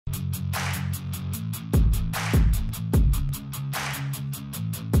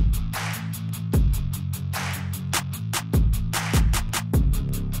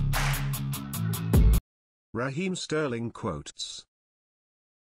Raheem Sterling quotes.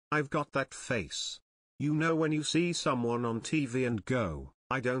 I've got that face. You know when you see someone on TV and go,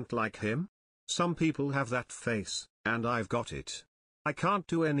 I don't like him? Some people have that face, and I've got it. I can't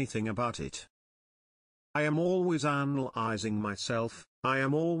do anything about it. I am always analyzing myself, I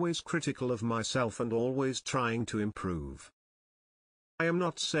am always critical of myself and always trying to improve. I am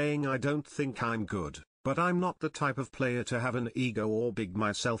not saying I don't think I'm good, but I'm not the type of player to have an ego or big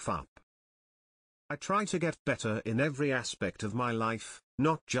myself up. I try to get better in every aspect of my life,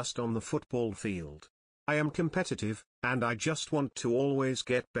 not just on the football field. I am competitive, and I just want to always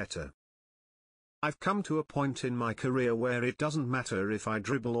get better. I've come to a point in my career where it doesn't matter if I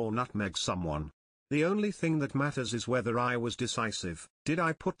dribble or nutmeg someone. The only thing that matters is whether I was decisive. Did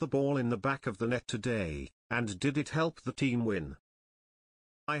I put the ball in the back of the net today, and did it help the team win?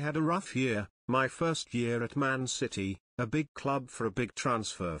 I had a rough year, my first year at Man City, a big club for a big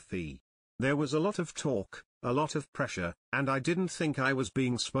transfer fee. There was a lot of talk, a lot of pressure, and I didn't think I was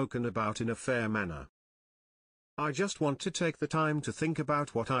being spoken about in a fair manner. I just want to take the time to think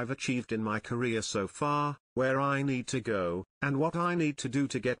about what I've achieved in my career so far, where I need to go, and what I need to do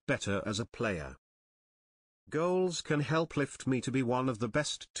to get better as a player. Goals can help lift me to be one of the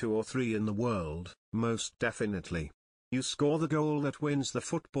best 2 or 3 in the world, most definitely. You score the goal that wins the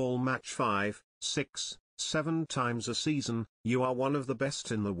football match 5, 6, 7 times a season, you are one of the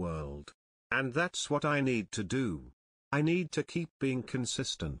best in the world. And that's what I need to do. I need to keep being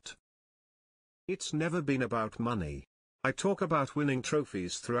consistent. It's never been about money. I talk about winning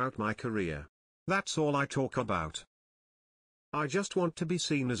trophies throughout my career. That's all I talk about. I just want to be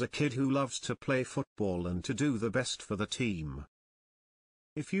seen as a kid who loves to play football and to do the best for the team.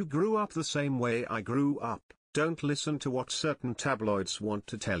 If you grew up the same way I grew up, don't listen to what certain tabloids want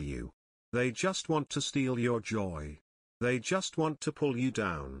to tell you. They just want to steal your joy. They just want to pull you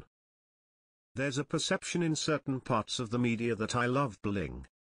down. There's a perception in certain parts of the media that I love bling.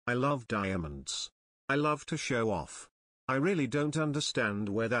 I love diamonds. I love to show off. I really don't understand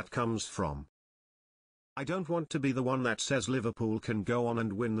where that comes from. I don't want to be the one that says Liverpool can go on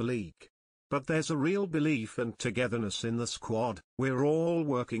and win the league. But there's a real belief and togetherness in the squad. We're all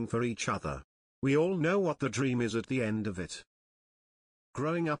working for each other. We all know what the dream is at the end of it.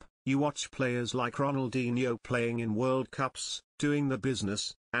 Growing up, you watch players like Ronaldinho playing in World Cups, doing the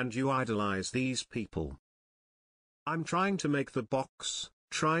business, and you idolize these people. I'm trying to make the box,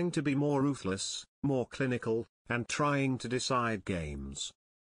 trying to be more ruthless, more clinical, and trying to decide games.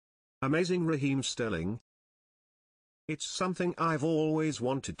 Amazing Raheem Sterling. It's something I've always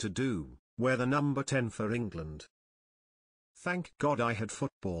wanted to do, wear the number 10 for England. Thank God I had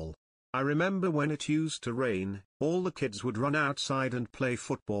football. I remember when it used to rain, all the kids would run outside and play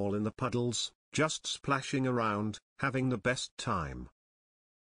football in the puddles, just splashing around, having the best time.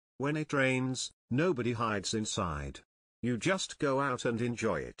 When it rains, nobody hides inside. You just go out and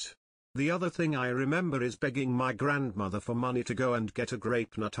enjoy it. The other thing I remember is begging my grandmother for money to go and get a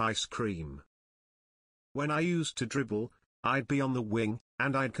grape nut ice cream. When I used to dribble, I'd be on the wing,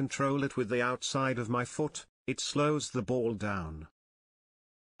 and I'd control it with the outside of my foot. It slows the ball down.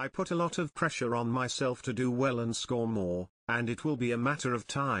 I put a lot of pressure on myself to do well and score more, and it will be a matter of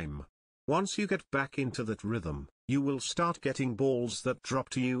time. Once you get back into that rhythm, you will start getting balls that drop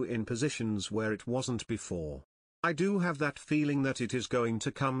to you in positions where it wasn't before. I do have that feeling that it is going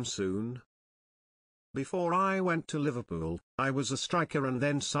to come soon. Before I went to Liverpool, I was a striker and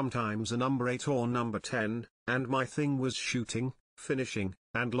then sometimes a number 8 or number 10, and my thing was shooting, finishing,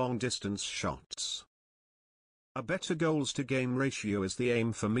 and long-distance shots. A better goals-to-game ratio is the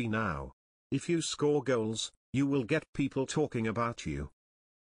aim for me now. If you score goals, you will get people talking about you.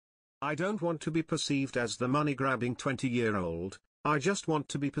 I don't want to be perceived as the money-grabbing 20-year-old, I just want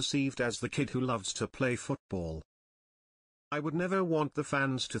to be perceived as the kid who loves to play football. I would never want the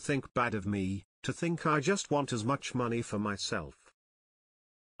fans to think bad of me, to think I just want as much money for myself.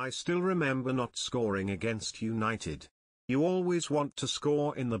 I still remember not scoring against United. You always want to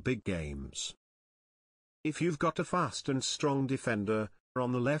score in the big games. If you've got a fast and strong defender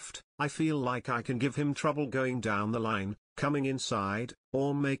on the left, I feel like I can give him trouble going down the line, coming inside,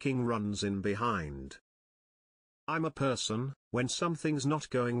 or making runs in behind. I'm a person, when something's not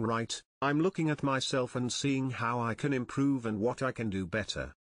going right, I'm looking at myself and seeing how I can improve and what I can do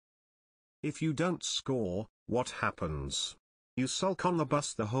better. If you don't score, what happens? You sulk on the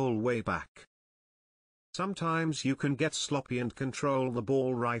bus the whole way back. Sometimes you can get sloppy and control the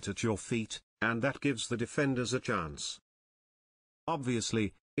ball right at your feet, and that gives the defenders a chance.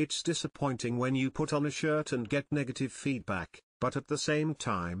 Obviously, it's disappointing when you put on a shirt and get negative feedback, but at the same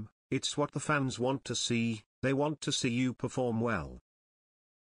time, it's what the fans want to see, they want to see you perform well.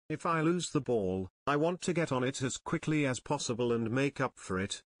 If I lose the ball, I want to get on it as quickly as possible and make up for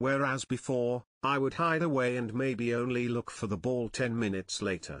it, whereas before, I would hide away and maybe only look for the ball 10 minutes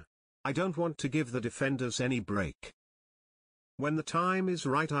later. I don't want to give the defenders any break. When the time is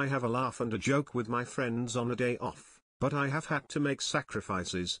right, I have a laugh and a joke with my friends on a day off, but I have had to make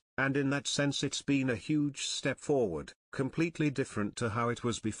sacrifices, and in that sense it's been a huge step forward, completely different to how it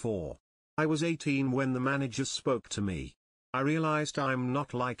was before. I was 18 when the manager spoke to me. I realized I'm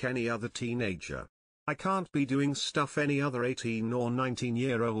not like any other teenager. I can't be doing stuff any other 18 or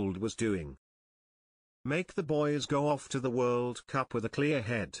 19-year-old was doing. Make the boys go off to the World Cup with a clear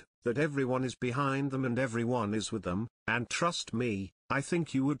head, that everyone is behind them and everyone is with them, and trust me, I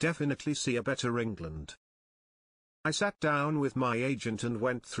think you would definitely see a better England. I sat down with my agent and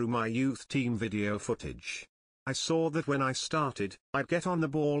went through my youth team video footage. I saw that when I started, I'd get on the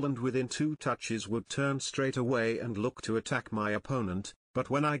ball and within 2 touches would turn straight away and look to attack my opponent, but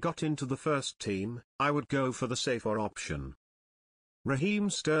when I got into the first team, I would go for the safer option. Raheem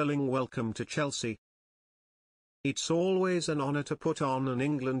Sterling, welcome to Chelsea. It's always an honor to put on an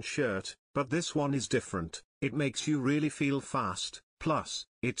England shirt, but this one is different. It makes you really feel fast, plus,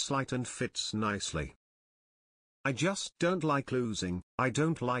 it's light and fits nicely. I just don't like losing,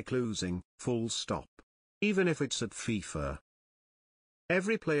 full stop. Even if it's at FIFA.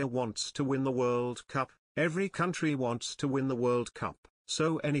 Every player wants to win the World Cup, every country wants to win the World Cup,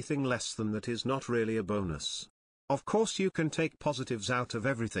 so anything less than that is not really a bonus. Of course you can take positives out of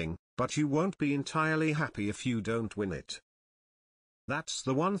everything, but you won't be entirely happy if you don't win it. That's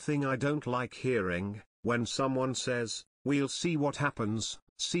the one thing I don't like hearing, when someone says, we'll see what happens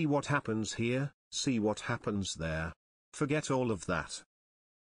here, see what happens there. Forget all of that.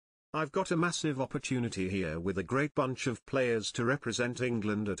 I've got a massive opportunity here with a great bunch of players to represent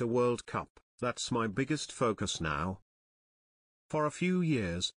England at a World Cup. That's my biggest focus now. For a few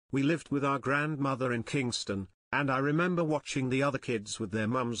years, we lived with our grandmother in Kingston, and I remember watching the other kids with their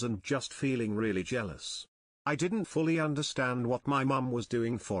mums and just feeling really jealous. I didn't fully understand what my mum was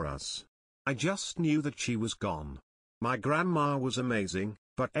doing for us. I just knew that she was gone. My grandma was amazing,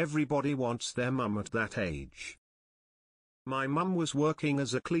 but everybody wants their mum at that age. My mum was working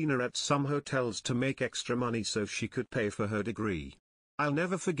as a cleaner at some hotels to make extra money so she could pay for her degree. I'll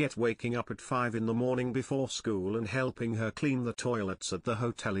never forget waking up at 5 in the morning before school and helping her clean the toilets at the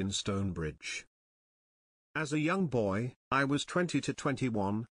hotel in Stonebridge. As a young boy, I was 20 to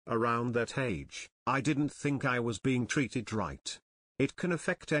 21, around that age, I didn't think I was being treated right. It can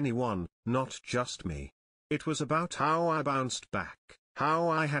affect anyone, not just me. It was about how I bounced back, how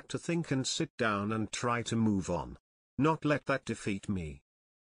I had to think and sit down and try to move on. Not let that defeat me.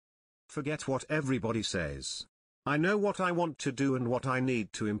 Forget what everybody says. I know what I want to do and what I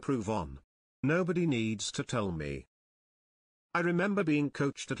need to improve on. Nobody needs to tell me. I remember being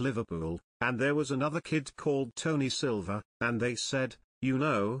coached at Liverpool, and there was another kid called Tony Silva, and they said, you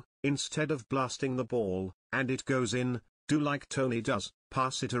know, instead of blasting the ball, and it goes in, do like Tony does,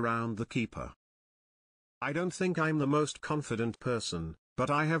 pass it around the keeper. I don't think I'm the most confident person, but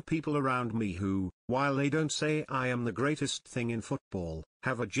I have people around me who, while they don't say I am the greatest thing in football,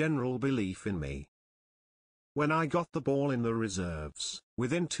 have a general belief in me. When I got the ball in the reserves,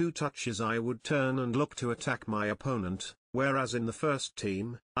 within 2 touches I would turn and look to attack my opponent, whereas in the first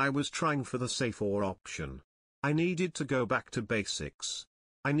team, I was trying for the safer option. I needed to go back to basics.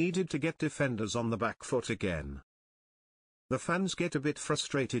 I needed to get defenders on the back foot again. The fans get a bit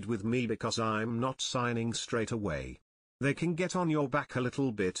frustrated with me because I'm not signing straight away. They can get on your back a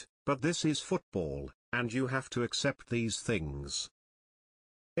little bit, but this is football, and you have to accept these things.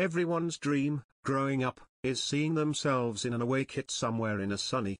 Everyone's dream, growing up, is seeing themselves in an away kit somewhere in a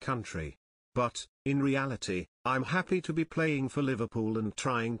sunny country. But, in reality, I'm happy to be playing for Liverpool and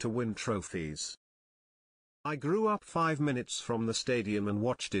trying to win trophies. I grew up 5 minutes from the stadium and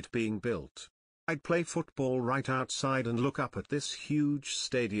watched it being built. I'd play football right outside and look up at this huge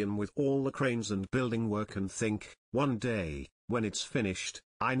stadium with all the cranes and building work and think, one day, when it's finished,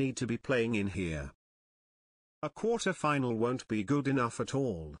 I need to be playing in here. A quarter-final won't be good enough at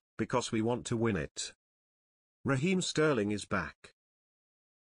all, because we want to win it. Raheem Sterling is back.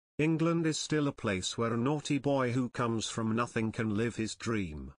 England is still a place where a naughty boy who comes from nothing can live his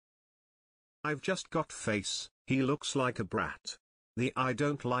dream. I've just got face, he looks like a brat. The I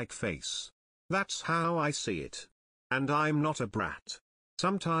don't like face. That's how I see it. And I'm not a brat.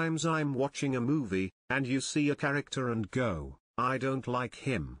 Sometimes I'm watching a movie, and you see a character and go, I don't like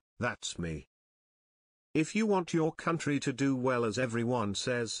him, that's me. If you want your country to do well as everyone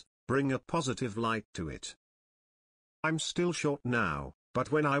says, bring a positive light to it. I'm still short now,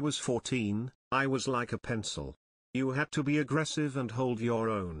 but when I was 14, I was like a pencil. You had to be aggressive and hold your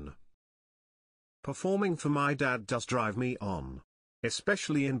own. Performing for my dad does drive me on.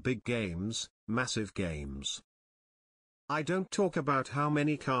 Especially in big games, massive games. I don't talk about how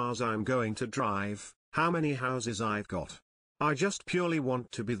many cars I'm going to drive, how many houses I've got. I just purely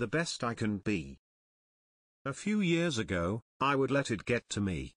want to be the best I can be. A few years ago, I would let it get to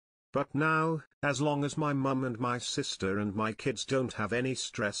me. But now, as long as my mum and my sister and my kids don't have any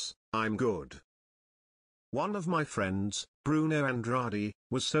stress, I'm good. One of my friends, Bruno Andrade,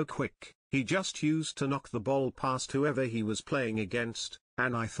 was so quick, he just used to knock the ball past whoever he was playing against,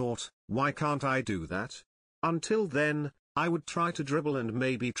 and I thought, why can't I do that? Until then, I would try to dribble and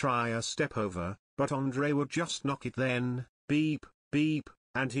maybe try a step over, but Andre would just knock it then, beep, beep,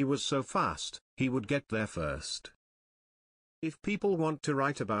 and he was so fast, he would get there first. If people want to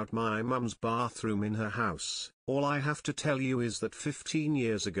write about my mum's bathroom in her house, all I have to tell you is that 15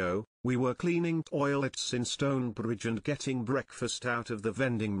 years ago, we were cleaning toilets in Stonebridge and getting breakfast out of the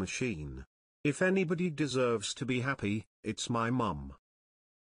vending machine. If anybody deserves to be happy, it's my mum.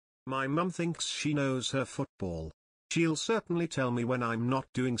 My mum thinks she knows her football. She'll certainly tell me when I'm not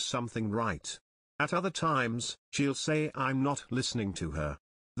doing something right. At other times, she'll say I'm not listening to her.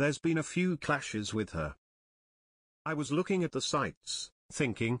 There's been a few clashes with her. I was looking at the sites,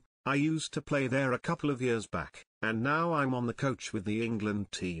 thinking, I used to play there a couple of years back, and now I'm on the coach with the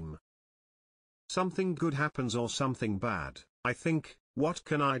England team. Something good happens or something bad, I think, what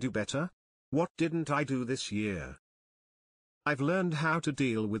can I do better? What didn't I do this year? I've learned how to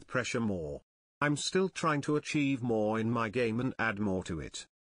deal with pressure more. I'm still trying to achieve more in my game and add more to it.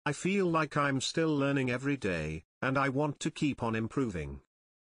 I feel like I'm still learning every day, and I want to keep on improving.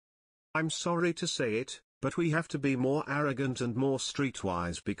 I'm sorry to say it, but we have to be more arrogant and more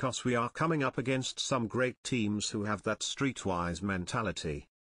streetwise because we are coming up against some great teams who have that streetwise mentality.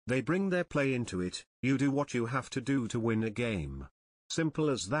 They bring their play into it, you do what you have to do to win a game. Simple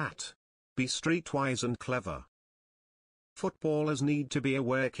as that. Be streetwise and clever. Footballers need to be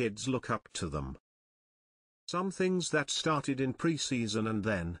aware kids look up to them. Some things that started in pre-season and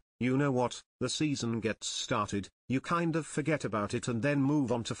then, you know what, the season gets started, you kind of forget about it and then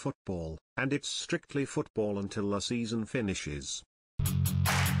move on to football, and it's strictly football until the season finishes.